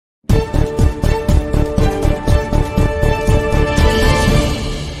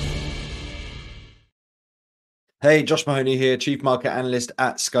Hey, Josh Mahony here, Chief Market Analyst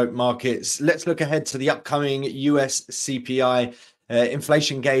at Scope Markets. Let's look ahead to the upcoming US CPI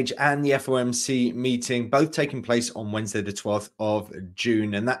inflation gauge and the FOMC meeting, both taking place on Wednesday, the 12th of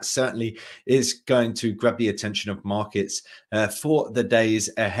June. And that certainly is going to grab the attention of markets for the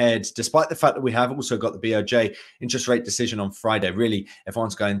days ahead, despite the fact that we have also got the BOJ interest rate decision on Friday. Really,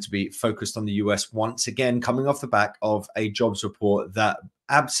 everyone's going to be focused on the US once again, coming off the back of a jobs report that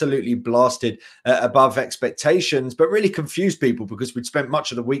absolutely blasted above expectations, but really confused people because we'd spent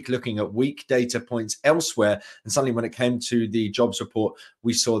much of the week looking at weak data points elsewhere. And suddenly when it came to the jobs report,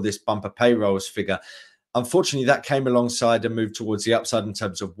 we saw this bumper payrolls figure. Unfortunately, that came alongside a move towards the upside in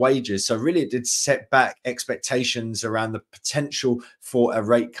terms of wages. So really, it did set back expectations around the potential for a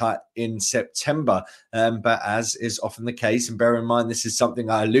rate cut in September. But as is often the case, and bear in mind, this is something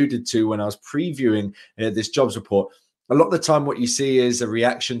I alluded to when I was previewing this jobs report, a lot of the time what you see is a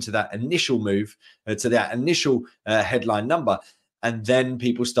reaction to that initial move, to that initial headline number. And then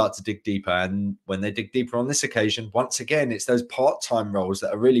people start to dig deeper. And when they dig deeper on this occasion, once again, it's those part-time roles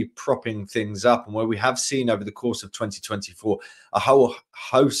that are really propping things up. And where we have seen over the course of 2024, a whole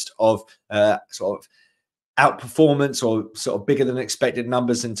host of sort of outperformance or sort of bigger than expected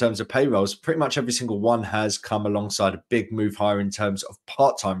numbers in terms of payrolls. Pretty much every single one has come alongside a big move higher in terms of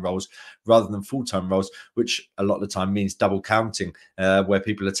part-time roles rather than full-time roles, which a lot of the time means double counting, where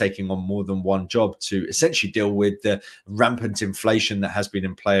people are taking on more than one job to essentially deal with the rampant inflation that has been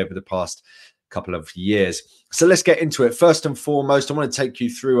in play over the past couple of years. So let's get into it. First and foremost, I want to take you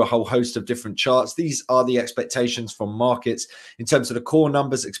through a whole host of different charts. These are the expectations from markets in terms of the core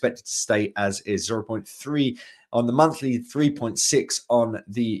numbers expected to stay as is: 0.3 on the monthly, 3.6 on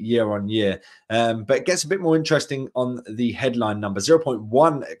the year-on-year. But it gets a bit more interesting on the headline number.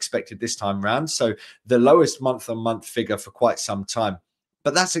 0.1 expected this time round, so the lowest month-on-month figure for quite some time.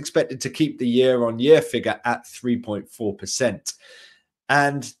 But that's expected to keep the year-on-year figure at 3.4%.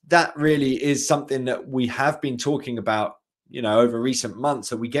 And that really is something that we have been talking about, over recent months.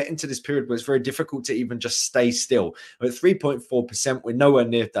 So we get into this period where it's very difficult to even just stay still. At 3.4%, we're nowhere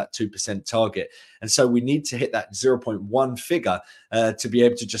near that 2% target. And so we need to hit that 0.1 figure to be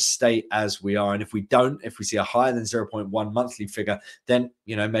able to just stay as we are. And if we don't, if we see a higher than 0.1 monthly figure, then,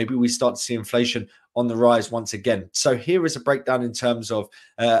 maybe we start to see inflation on the rise once again. So here is a breakdown in terms of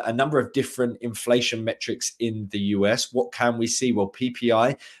a number of different inflation metrics in the US. What can we see? Well,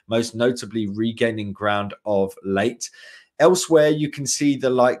 PPI, most notably regaining ground of late. Elsewhere, you can see the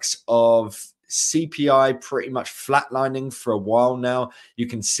likes of CPI pretty much flatlining for a while now. You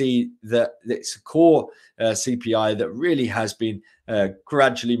can see that it's a core CPI that really has been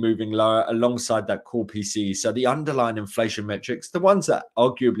gradually moving lower alongside that core PCE. So the underlying inflation metrics, the ones that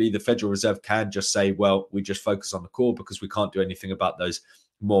arguably the Federal Reserve can just say, well, we just focus on the core because we can't do anything about those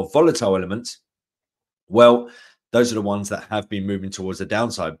more volatile elements. Well, those are the ones that have been moving towards the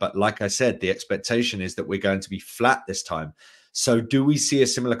downside. But like I said, the expectation is that we're going to be flat this time. So do we see a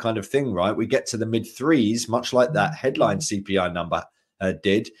similar kind of thing, right? We get to the mid threes, much like that headline CPI number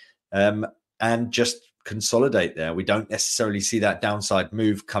did, and just consolidate there. We don't necessarily see that downside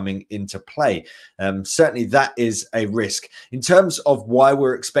move coming into play. Certainly that is a risk. In terms of why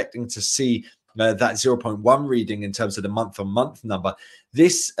we're expecting to see that 0.1 reading in terms of the month-on-month number,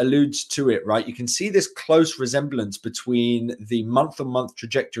 this alludes to it, right? You can see this close resemblance between the month-on-month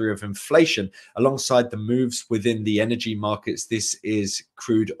trajectory of inflation alongside the moves within the energy markets. This is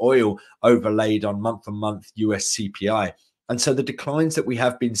crude oil overlaid on month-on-month US CPI. And so the declines that we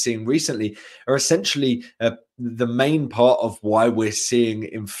have been seeing recently are essentially the main part of why we're seeing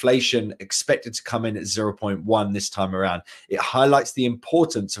inflation expected to come in at 0.1 this time around. It highlights the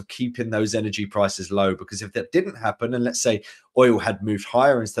importance of keeping those energy prices low, because if that didn't happen, and let's say oil had moved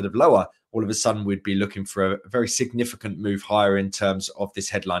higher instead of lower, all of a sudden we'd be looking for a very significant move higher in terms of this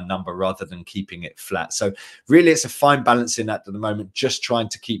headline number rather than keeping it flat. So really it's a fine balancing act at the moment, just trying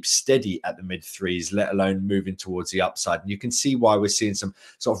to keep steady at the mid threes, let alone moving towards the upside. And you can see why we're seeing some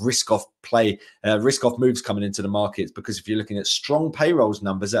sort of risk off play, risk off moves coming into the markets, because if you're looking at strong payrolls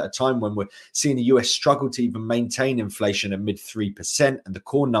numbers at a time when we're seeing the US struggle to even maintain inflation at mid 3% and the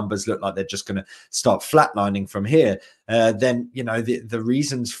core numbers look like they're just going to start flatlining from here, then the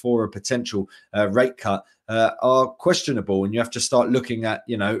reasons for a potential rate cut are questionable, and you have to start looking at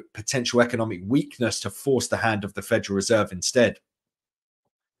potential economic weakness to force the hand of the Federal Reserve instead.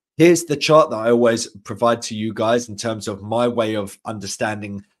 Here's the chart that I always provide to you guys in terms of my way of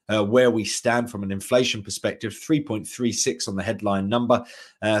understanding where we stand from an inflation perspective. 3.36 on the headline number,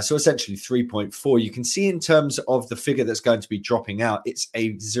 so essentially 3.4. You can see in terms of the figure that's going to be dropping out, it's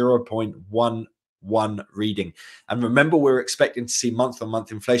a 0.11 reading. And remember, we're expecting to see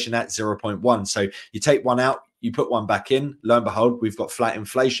month-on-month inflation at 0.1. So you take one out, You put one back in, lo and behold, we've got flat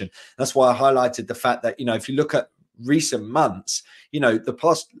inflation. That's why I highlighted the fact that, if you look at recent months, the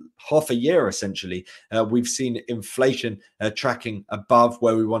past half a year, essentially, we've seen inflation tracking above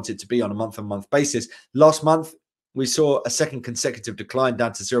where we want it to be on a month-on-month basis. Last month, we saw a second consecutive decline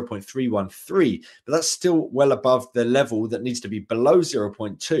down to 0.313, but that's still well above the level that needs to be below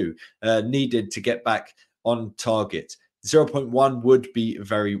 0.2 needed to get back on target. 0.1 would be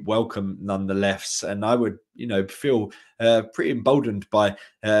very welcome nonetheless, and I would feel pretty emboldened by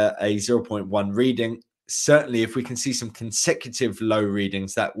a 0.1 reading. Certainly, if we can see some consecutive low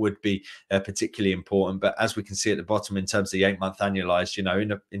readings, that would be particularly important. But as we can see at the bottom, in terms of the 8-month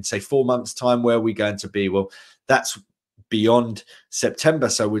annualized, in say 4 months' time, where are we going to be? Well, that's beyond September.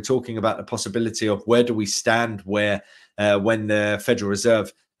 So we're talking about the possibility of where do we stand when the Federal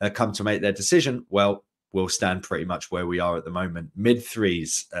Reserve come to make their decision. Well, we'll stand pretty much where we are at the moment, mid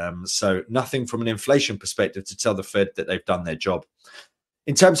threes. So nothing from an inflation perspective to tell the Fed that they've done their job.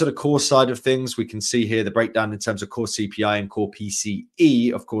 In terms of the core side of things, we can see here the breakdown in terms of core CPI and core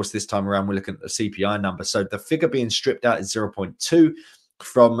PCE. Of course, this time around, we're looking at the CPI number. So the figure being stripped out is 0.2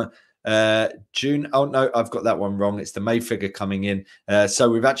 from June. Oh, no, I've got that one wrong. It's the May figure coming in. So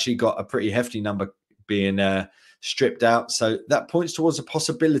we've actually got a pretty hefty number being stripped out. So that points towards a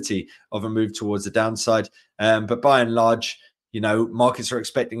possibility of a move towards the downside. But by and large, markets are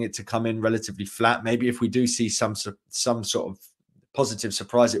expecting it to come in relatively flat. Maybe if we do see some sort of positive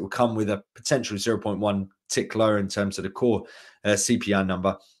surprise, it will come with a potential 0.1 tick lower in terms of the core CPI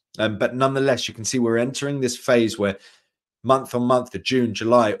number. But nonetheless, you can see we're entering this phase where month on month, the June,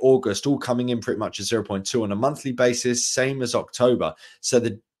 July, August, all coming in pretty much at 0.2 on a monthly basis, same as October. So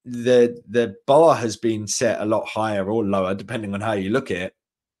the bar has been set a lot higher or lower, depending on how you look at it,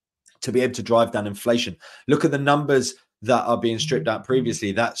 to be able to drive down inflation. Look at the numbers that are being stripped out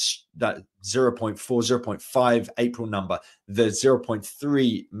previously. That's that 0.4, 0.5 April number, the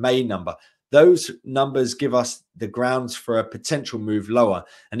 0.3 May number. Those numbers give us the grounds for a potential move lower.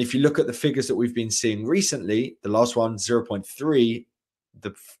 And if you look at the figures that we've been seeing recently, the last one, 0.3,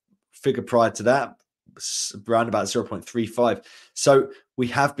 the figure prior to that, around about 0.35. So we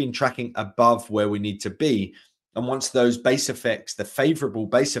have been tracking above where we need to be. And once those base effects, the favorable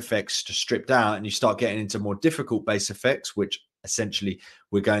base effects, are stripped out and you start getting into more difficult base effects, which essentially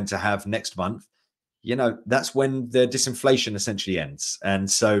we're going to have next month, that's when the disinflation essentially ends. And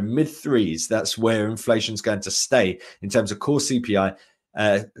so mid threes, that's where inflation is going to stay in terms of core CPI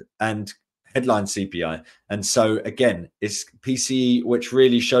and headline CPI. And so again, it's PCE, which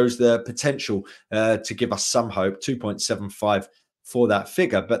really shows the potential to give us some hope, 2.75 for that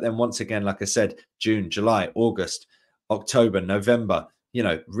figure. But then once again, like I said, June, July, August, October, November,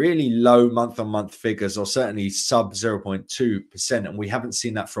 really low month-on-month figures, or certainly sub 0.2%. And we haven't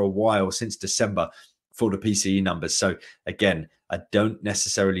seen that for a while, since December, for the PCE numbers. So again, I don't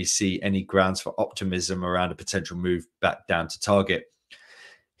necessarily see any grounds for optimism around a potential move back down to target.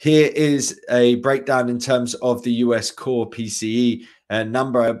 Here is a breakdown in terms of the US core PCE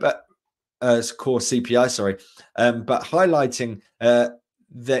number, but core CPI, sorry, but highlighting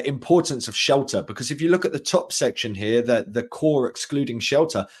the importance of shelter, because if you look at the top section here, the core excluding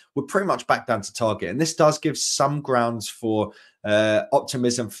shelter, we're pretty much back down to target. And this does give some grounds for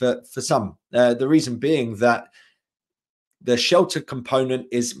optimism for some. The reason being that the shelter component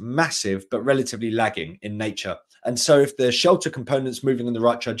is massive, but relatively lagging in nature. And so if the shelter component's moving in the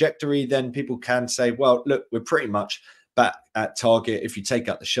right trajectory, then people can say, well, look, we're pretty much back at target. If you take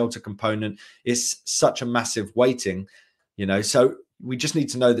out the shelter component, it's such a massive weighting, so we just need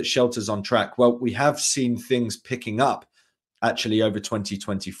to know that shelter's on track. Well, we have seen things picking up actually over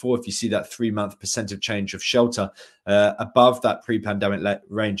 2024. If you see that 3-month percentage change of shelter above that pre-pandemic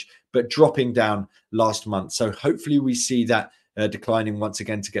range, but dropping down last month. So hopefully we see that declining once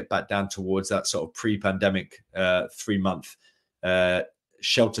again to get back down towards that sort of pre-pandemic 3-month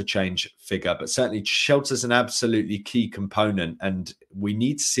shelter change figure. But certainly shelter is an absolutely key component, and we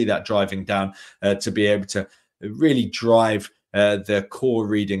need to see that driving down to be able to really drive the core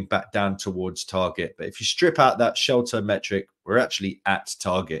reading back down towards target. But if you strip out that shelter metric, we're actually at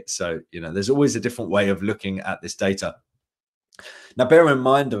target. So there's always a different way of looking at this data. Now, bear in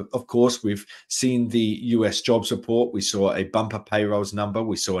mind, of course, we've seen the US jobs report. We saw a bumper payrolls number.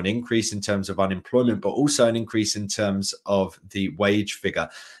 We saw an increase in terms of unemployment, but also an increase in terms of the wage figure.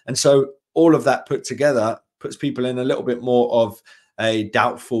 And so all of that put together puts people in a little bit more of a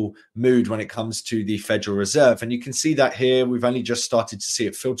doubtful mood when it comes to the Federal Reserve. And you can see that here. We've only just started to see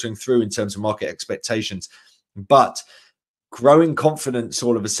it filtering through in terms of market expectations. But growing confidence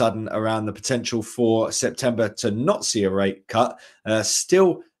all of a sudden around the potential for September to not see a rate cut,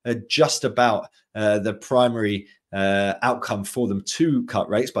 still just about the primary outcome for them to cut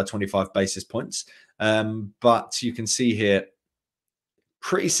rates by 25 basis points. But you can see here,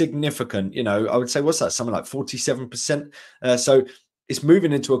 pretty significant, I would say, what's that, something like 47%. So it's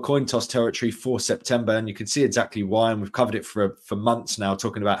moving into a coin toss territory for September, and you can see exactly why. And we've covered it for months now,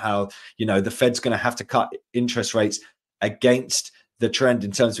 talking about how, the Fed's going to have to cut interest rates against the trend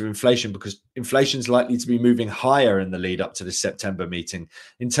in terms of inflation, because inflation is likely to be moving higher in the lead up to the September meeting.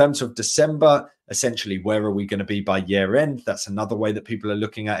 In terms of December, essentially, where are we going to be by year end? That's another way that people are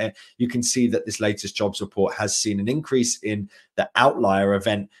looking at it. You can see that this latest jobs report has seen an increase in the outlier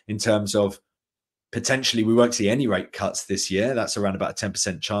event in terms of potentially we won't see any rate cuts this year. That's around about a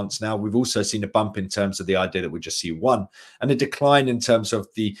 10% chance now. We've also seen a bump in terms of the idea that we just see one, and a decline in terms of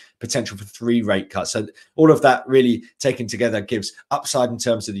the potential for 3 rate cuts. So all of that really taken together gives upside in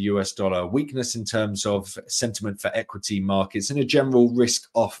terms of the US dollar, weakness in terms of sentiment for equity markets, and a general risk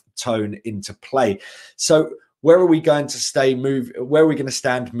off tone into play. So where are we going to where are we going to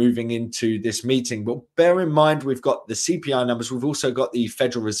stand moving into this meeting? Well, bear in mind, we've got the CPI numbers. We've also got the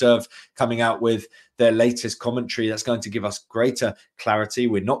Federal Reserve coming out with their latest commentary. That's going to give us greater clarity.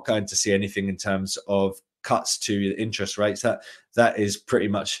 We're not going to see anything in terms of cuts to interest rates. That is pretty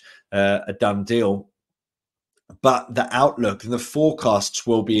much a done deal. But the outlook and the forecasts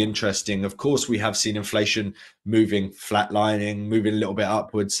will be interesting. Of course, we have seen inflation moving, flatlining, moving a little bit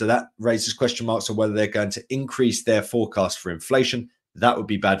upwards. So that raises question marks on whether they're going to increase their forecast for inflation. That would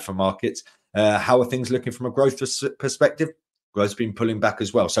be bad for markets. How are things looking from a growth perspective? Growth's been pulling back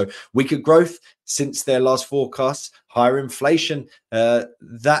as well. So weaker growth since their last forecasts, higher inflation.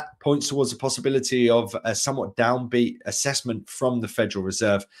 That points towards the possibility of a somewhat downbeat assessment from the Federal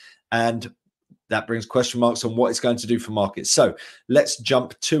Reserve. And that brings question marks on what it's going to do for markets. So let's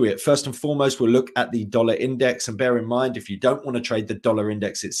jump to it. First and foremost, we'll look at the dollar index. And bear in mind, if you don't want to trade the dollar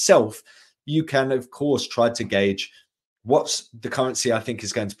index itself, you can, of course, try to gauge what's the currency I think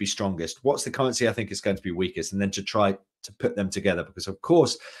is going to be strongest, what's the currency I think is going to be weakest, and then to try to put them together, because, of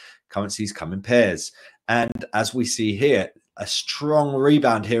course, currencies come in pairs. And as we see here, a strong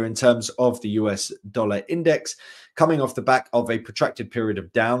rebound here in terms of the US dollar index, coming off the back of a protracted period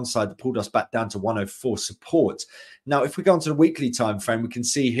of downside that pulled us back down to 104 support. Now, if we go onto the weekly time frame, we can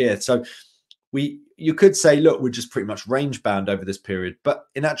see here. So you could say, look, we're just pretty much range bound over this period. But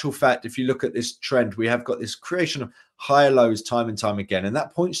in actual fact, if you look at this trend, we have got this creation of higher lows time and time again. And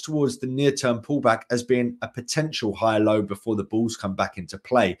that points towards the near-term pullback as being a potential higher low before the bulls come back into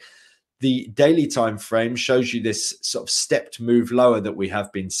play. The daily time frame shows you this sort of stepped move lower that we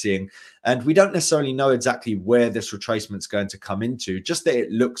have been seeing. And we don't necessarily know exactly where this retracement is going to come into, just that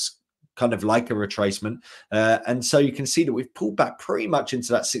it looks kind of like a retracement. And so you can see that we've pulled back pretty much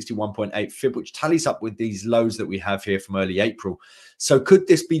into that 61.8 fib, which tallies up with these lows that we have here from early April. So could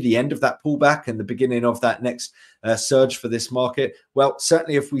this be the end of that pullback and the beginning of that next surge for this market? Well,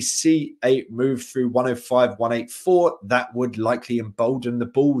 certainly if we see a move through 105, 184, that would likely embolden the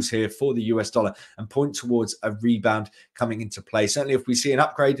bulls here for the US dollar and point towards a rebound coming into play. Certainly if we see an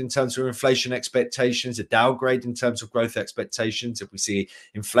upgrade in terms of inflation expectations, a downgrade in terms of growth expectations, if we see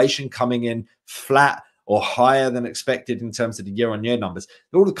inflation coming in flat or higher than expected in terms of the year-on-year numbers,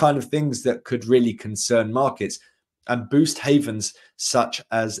 all the kind of things that could really concern markets and boost havens such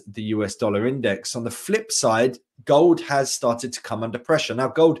as the US dollar index. On the flip side, gold has started to come under pressure. Now,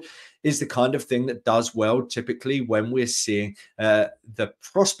 gold is the kind of thing that does well typically when we're seeing the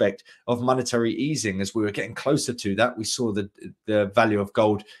prospect of monetary easing. As we were getting closer to that, we saw the value of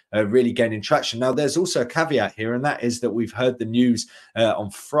gold really gaining traction. Now, there's also a caveat here, and that is that we've heard the news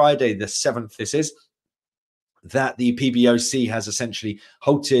on Friday, the 7th, this is, that the PBOC has essentially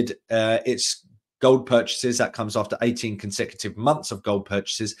halted its gold purchases. That comes after 18 consecutive months of gold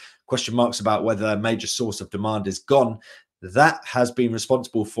purchases. Question marks about whether a major source of demand is gone. That has been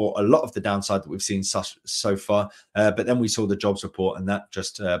responsible for a lot of the downside that we've seen so far. But then we saw the jobs report, and that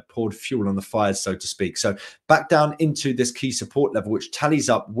just poured fuel on the fires, so to speak. So back down into this key support level, which tallies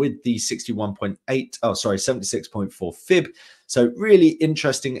up with the 76.4 fib. So really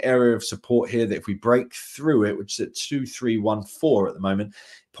interesting area of support here that if we break through it, which is at 2314 at the moment,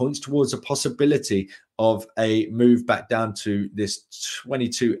 points towards a possibility of a move back down to this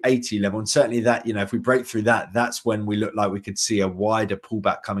 2280 level. And certainly that, if we break through that, that's when we look like we could see a wider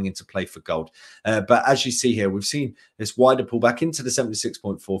pullback coming into play for gold. But as you see here, we've seen this wider pullback into the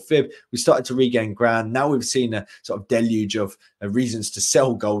 76.4 fib. We started to regain ground. Now we've seen a sort of deluge of reasons to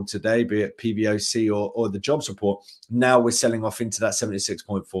sell gold today, be it PBOC or the jobs report. Now we're selling off into that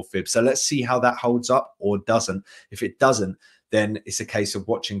 76.4 fib. So let's see how that holds up or doesn't. If it doesn't, then it's a case of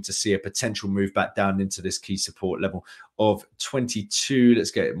watching to see a potential move back down into this key support level of 22.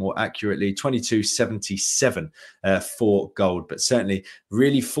 Let's get it more accurately, 22.77 for gold. But certainly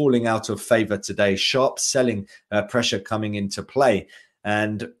really falling out of favor today. Sharp selling pressure coming into play.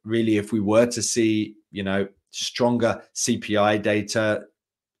 And really, if we were to see, stronger CPI data,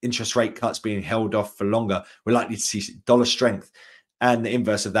 interest rate cuts being held off for longer, we're likely to see dollar strength. And the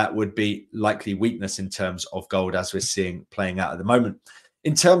inverse of that would be likely weakness in terms of gold, as we're seeing playing out at the moment.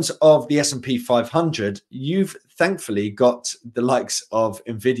 In terms of the S&P 500, you've thankfully got the likes of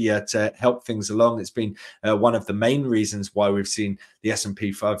Nvidia to help things along. It's been one of the main reasons why we've seen the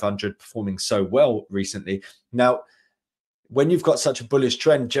S&P 500 performing so well recently. Now, when you've got such a bullish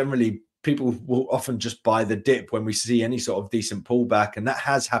trend, generally people will often just buy the dip when we see any sort of decent pullback. And that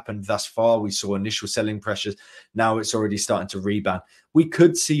has happened thus far. We saw initial selling pressures. Now it's already starting to rebound. We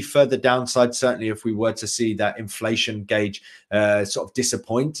could see further downside, certainly, if we were to see that inflation gauge sort of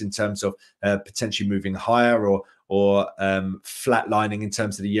disappoint in terms of potentially moving higher or flatlining in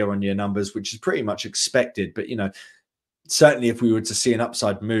terms of the year-on-year numbers, which is pretty much expected. But, certainly if we were to see an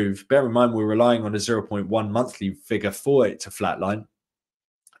upside move, bear in mind we're relying on a 0.1 monthly figure for it to flatline.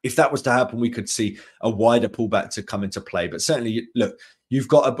 If that was to happen, we could see a wider pullback to come into play. But certainly, look, you've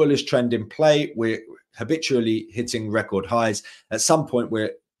got a bullish trend in play. We're habitually hitting record highs. At some point,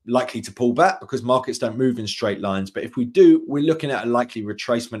 we're likely to pull back because markets don't move in straight lines. But if we do, we're looking at a likely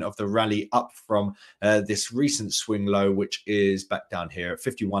retracement of the rally up from this recent swing low, which is back down here at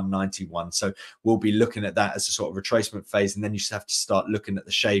 51.91. So we'll be looking at that as a sort of retracement phase. And then you just have to start looking at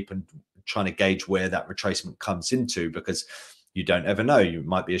the shape and trying to gauge where that retracement comes into, because you don't ever know. You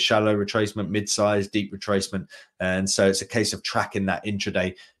might be a shallow retracement, mid-size, deep retracement. And so it's a case of tracking that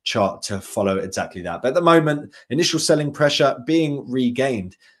intraday chart to follow exactly that. But at the moment, initial selling pressure being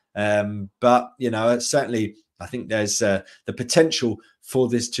regained. But, certainly I think there's the potential for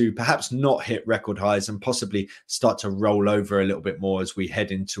this to perhaps not hit record highs and possibly start to roll over a little bit more as we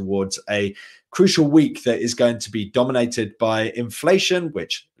head in towards a crucial week that is going to be dominated by inflation,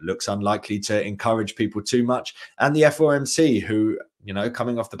 which looks unlikely to encourage people too much, and the FOMC, who,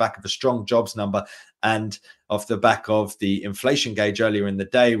 coming off the back of a strong jobs number and off the back of the inflation gauge earlier in the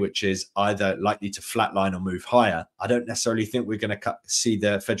day, which is either likely to flatline or move higher. I don't necessarily think we're going to see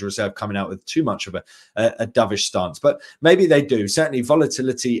the Federal Reserve coming out with too much of a dovish stance, but maybe they do. Certainly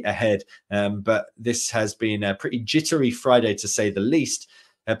volatility ahead, but this has been a pretty jittery Friday, to say the least.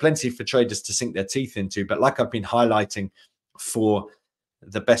 Plenty for traders to sink their teeth into. But like I've been highlighting for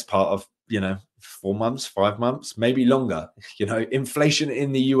the best part of, 4 months, 5 months, maybe longer, inflation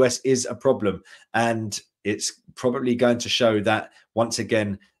in the US is a problem. And it's probably going to show that once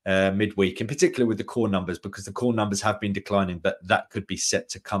again midweek, in particular with the core numbers, because the core numbers have been declining, but that could be set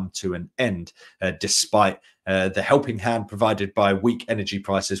to come to an end despite the helping hand provided by weak energy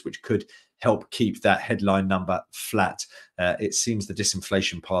prices, which could help keep that headline number flat. It seems the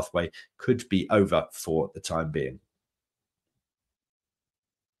disinflation pathway could be over for the time being.